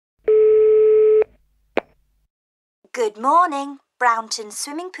Good morning, Brownton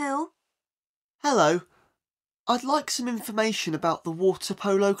Swimming Pool. Hello. I'd like some information about the Water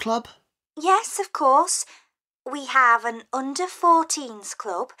Polo Club. Yes, of course. We have an under-14s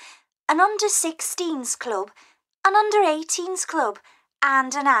club, an under-16s club, an under-18s club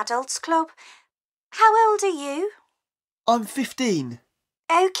and an adults club. How old are you? I'm 15.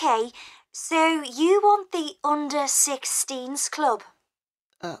 OK, so you want the under-16s club?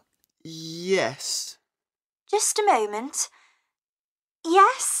 Yes. Just a moment.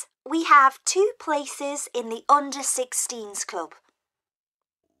 Yes, we have 2 places in the under-16s club.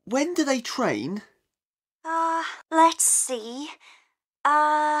 When do they train? Let's see.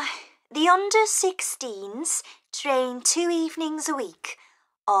 The under-16s train 2 evenings a week.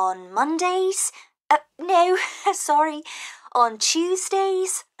 On Mondays, on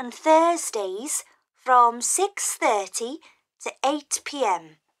Tuesdays and Thursdays from 6:30 to 8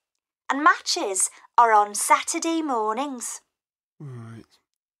 p.m. And matches are on Saturday mornings. Right.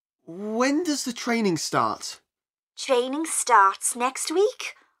 When does the training start? Training starts next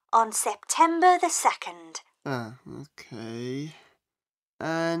week on September the 2nd. OK.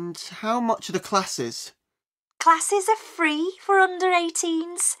 And how much are the classes? Classes are free for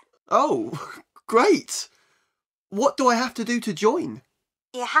under-18s. Oh, great! What do I have to do to join?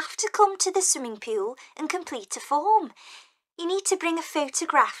 You have to come to the swimming pool and complete a form. You need to bring a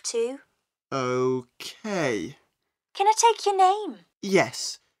photograph too. OK. Can I take your name?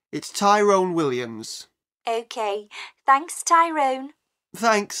 Yes, it's Tyrone Williams. OK, thanks, Tyrone.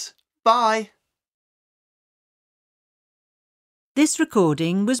 Thanks. Bye. This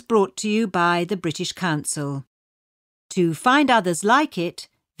recording was brought to you by the British Council. To find others like it,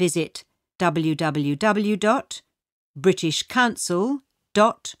 visit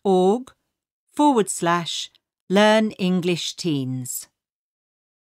www.britishcouncil.org/Learn English Teens.